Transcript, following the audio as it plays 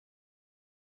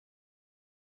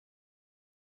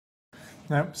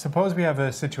Now, suppose we have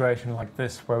a situation like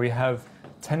this where we have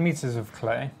 10 meters of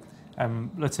clay.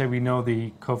 Let's say we know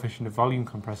the coefficient of volume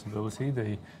compressibility,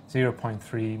 the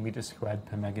 0.3 meters squared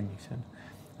per meganewton.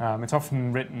 It's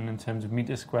often written in terms of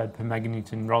meters squared per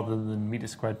meganewton rather than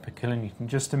meters squared per kilonewton,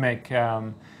 just to make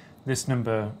this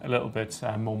number a little bit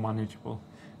more manageable.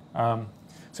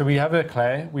 So we have a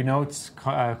clay, we know its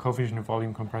coefficient of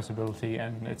volume compressibility,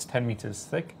 and it's 10 meters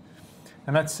thick.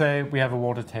 And let's say we have a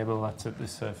water table that's at the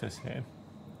surface here.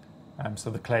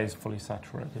 So the clay is fully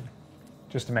saturated,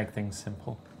 just to make things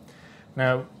simple.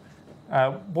 Now,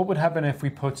 what would happen if we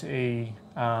put an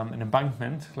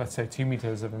embankment, let's say 2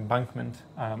 meters of embankment,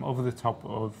 over the top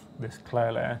of this clay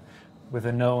layer with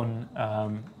a known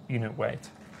unit weight?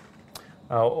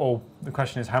 Or the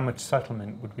question is, how much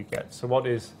settlement would we get? So what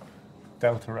is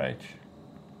delta H?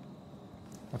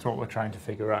 That's what we're trying to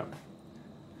figure out.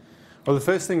 Well, the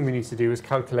first thing we need to do is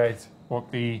calculate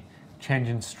what the change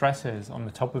in stress is on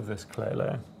the top of this clay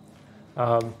layer.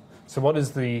 So what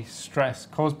is the stress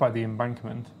caused by the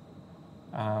embankment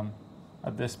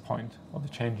at this point, or the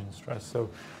change in stress? So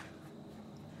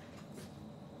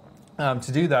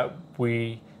to do that,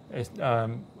 we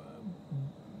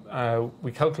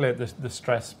calculate the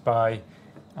stress by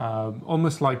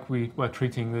almost like we're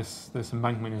treating this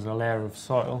embankment as a layer of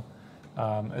soil,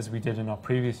 as we did in our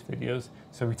previous videos.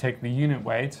 So we take the unit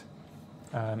weight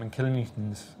in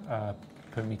kilonewtons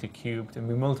per meter cubed, and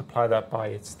we multiply that by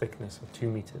its thickness of 2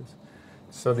 meters.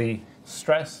 So the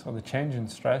stress, or the change in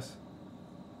stress,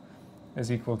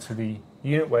 is equal to the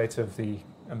unit weight of the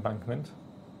embankment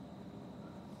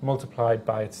multiplied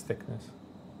by its thickness,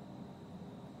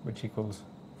 which equals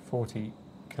 40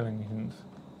 kilonewtons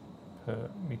per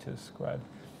meter squared.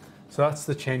 So that's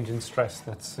the change in stress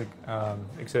that's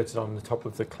exerted on the top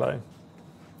of the clay.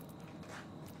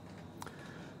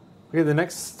 Okay, the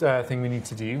next thing we need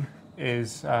to do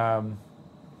is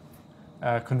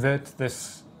convert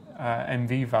this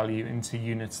MV value into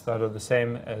units that are the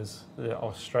same as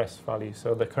our stress value.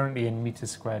 So they're currently in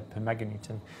meters squared per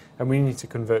meganewton, and we need to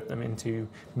convert them into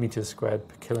meters squared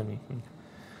per kilonewton.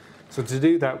 So to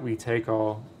do that, we take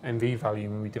our MV value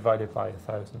and we divide it by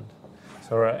 1,000.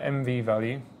 So our MV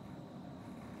value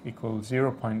equals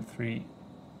 0.3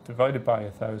 divided by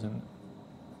 1,000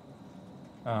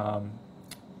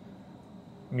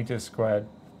 meters squared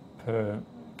per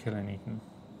kilonewton.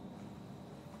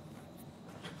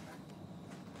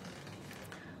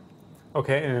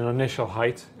 Okay, and an initial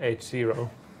height, H0,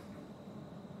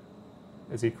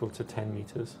 is equal to 10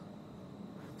 meters.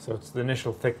 So it's the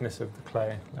initial thickness of the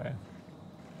clay layer.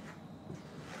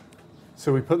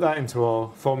 So we put that into our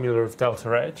formula of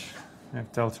delta H. We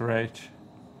have delta H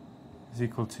is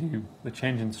equal to the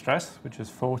change in stress, which is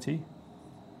 40,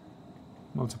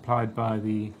 multiplied by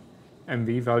the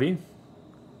MV value,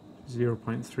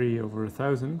 0.3 over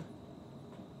 1,000,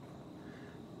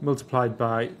 multiplied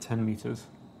by 10 meters,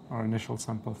 our initial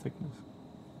sample thickness.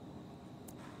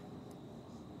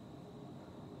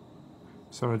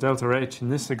 So our delta H in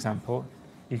this example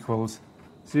equals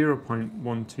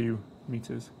 0.12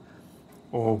 meters,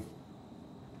 or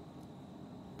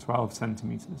 12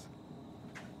 centimeters.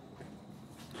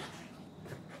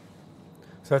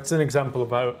 So that's an example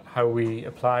about how we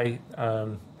apply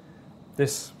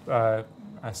this a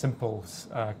simple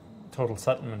total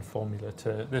settlement formula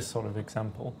to this sort of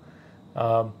example.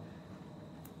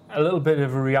 A little bit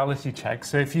of a reality check.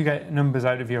 So if you get numbers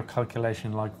out of your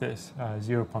calculation like this,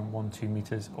 0.12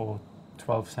 meters or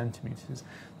 12 centimeters,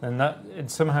 then it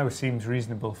somehow seems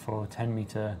reasonable for a 10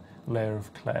 meter layer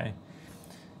of clay.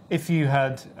 If you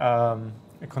had a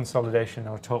consolidation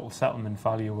or total settlement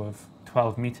value of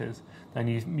 12 meters, then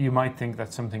you might think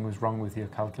that something was wrong with your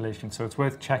calculation. So it's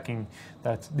worth checking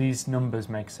that these numbers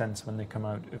make sense when they come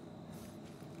out.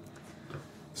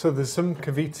 So there's some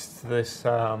caveats to this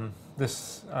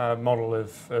this model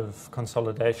of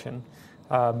consolidation.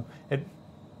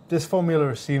 This formula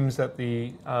assumes that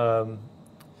the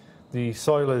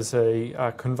soil is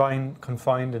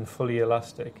confined and fully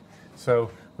elastic.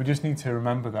 So we just need to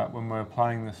remember that when we're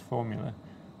applying this formula.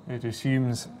 It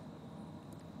assumes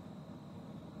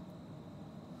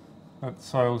that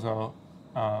soils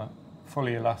are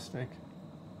fully elastic.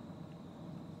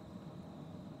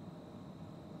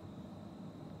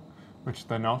 Which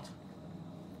they're not.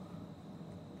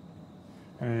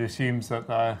 And it assumes that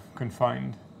they're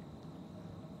confined,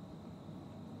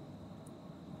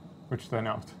 which they're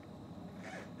not.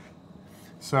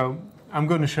 So I'm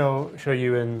going to show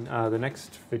you in the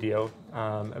next video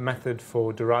a method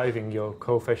for deriving your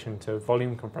coefficient of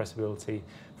volume compressibility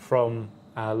from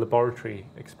laboratory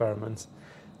experiments,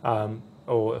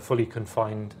 or a fully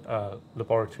confined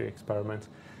laboratory experiment.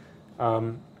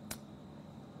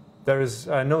 There is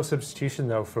no substitution,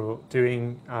 though, for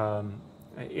doing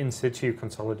in situ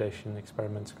consolidation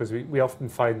experiments, because we often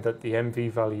find that the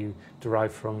MV value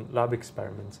derived from lab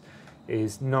experiments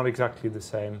is not exactly the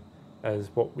same as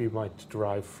what we might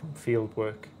derive from field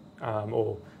work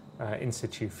or in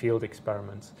situ field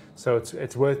experiments. So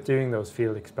it's worth doing those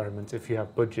field experiments if you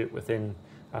have budget within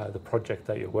the project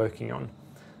that you're working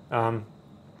on.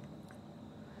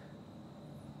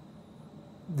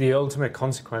 The ultimate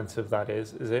consequence of that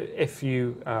is that if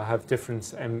you have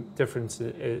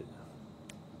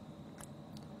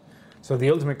so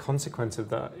the ultimate consequence of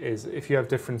that is if you have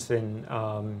difference in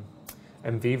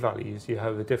MV values, you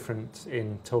have a difference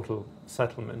in total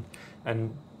settlement,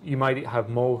 and you might have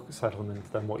more settlement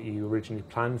than what you originally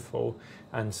planned for,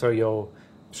 and so your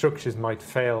structures might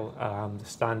fail the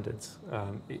standards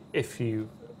if you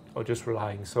are just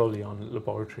relying solely on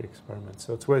laboratory experiments.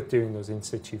 So it's worth doing those in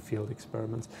situ field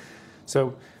experiments.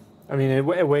 So, I mean,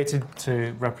 a way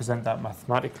to represent that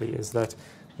mathematically is that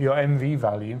your MV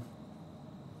value,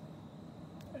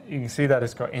 you can see that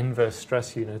it's got inverse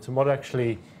stress units, and what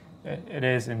actually it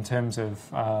is in terms of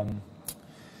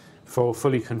for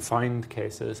fully confined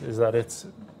cases is that it's,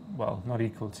 well, not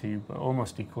equal to, but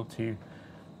almost equal to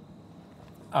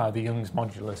the Young's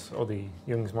modulus, or the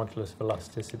Young's modulus of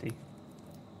elasticity.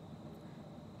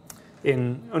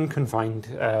 In unconfined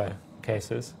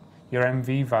cases, your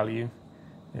MV value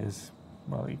is,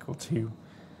 well, equal to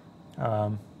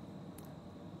 1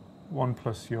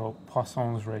 plus your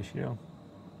Poisson's ratio.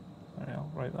 Sorry,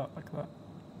 I'll write that like that.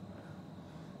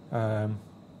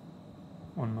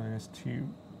 1 minus 2.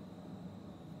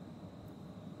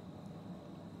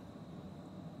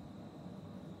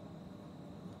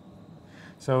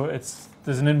 So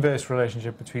there's an inverse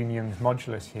relationship between Young's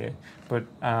modulus here, but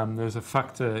there's a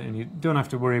factor, and you don't have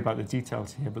to worry about the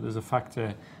details here, but there's a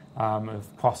factor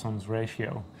of Poisson's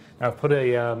ratio. Now I've put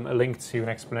a link to an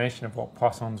explanation of what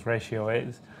Poisson's ratio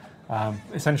is.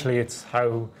 Essentially, it's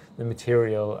how the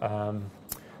material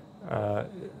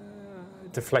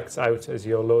deflects out as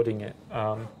you're loading it.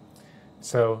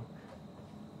 So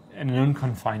in an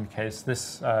unconfined case,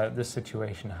 this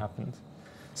situation happens.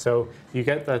 So you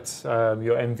get that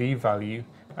your MV value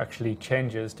actually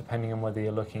changes depending on whether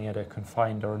you're looking at a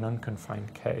confined or an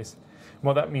unconfined case. And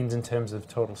what that means in terms of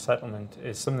total settlement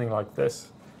is something like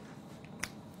this.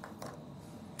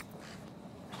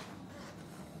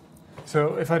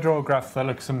 So if I draw a graph that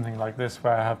looks something like this,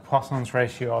 where I have Poisson's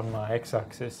ratio on my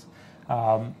x-axis,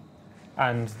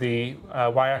 and the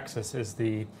y-axis is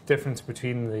the difference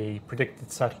between the predicted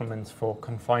settlements for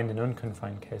confined and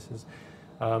unconfined cases,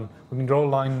 we can draw a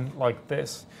line like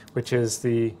this, which is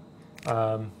the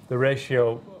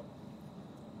ratio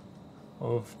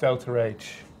of delta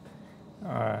H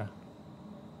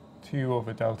 2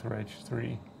 over delta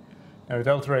H3. Now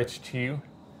delta H2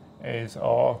 is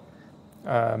our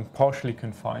partially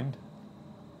confined,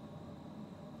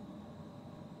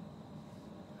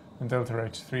 and delta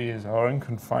H3 is our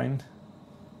unconfined.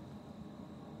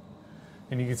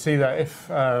 And you can see that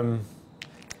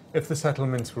if the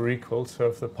settlements were equal, so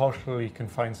if the partially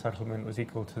confined settlement was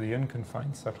equal to the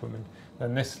unconfined settlement,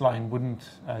 then this line wouldn't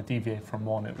deviate from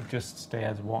 1, it would just stay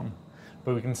as 1.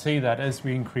 But we can see that as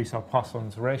we increase our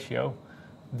Poisson's ratio,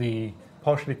 the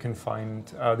partially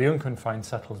confined, the unconfined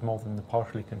settles more than the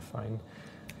partially confined.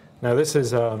 Now this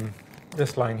is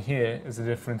this line here is the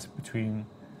difference between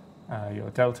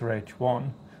your delta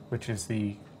H1, which is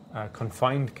the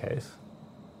confined case,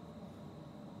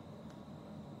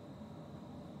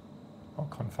 or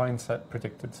confined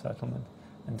predicted settlement,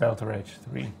 and delta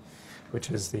H3,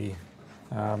 which is the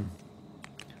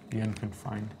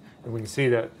unconfined. And we can see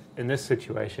that in this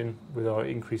situation, with our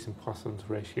increase in Poisson's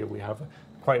ratio, we have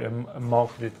quite a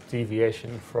marked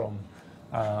deviation from,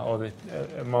 or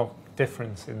a marked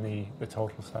difference in the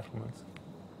total settlements.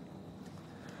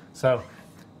 So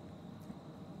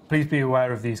please be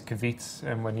aware of these caveats,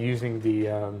 and when using the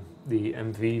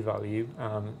MV value,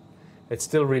 it's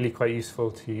still really quite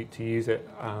useful to use it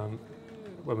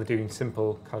when we're doing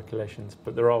simple calculations,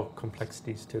 but there are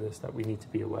complexities to this that we need to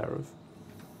be aware of.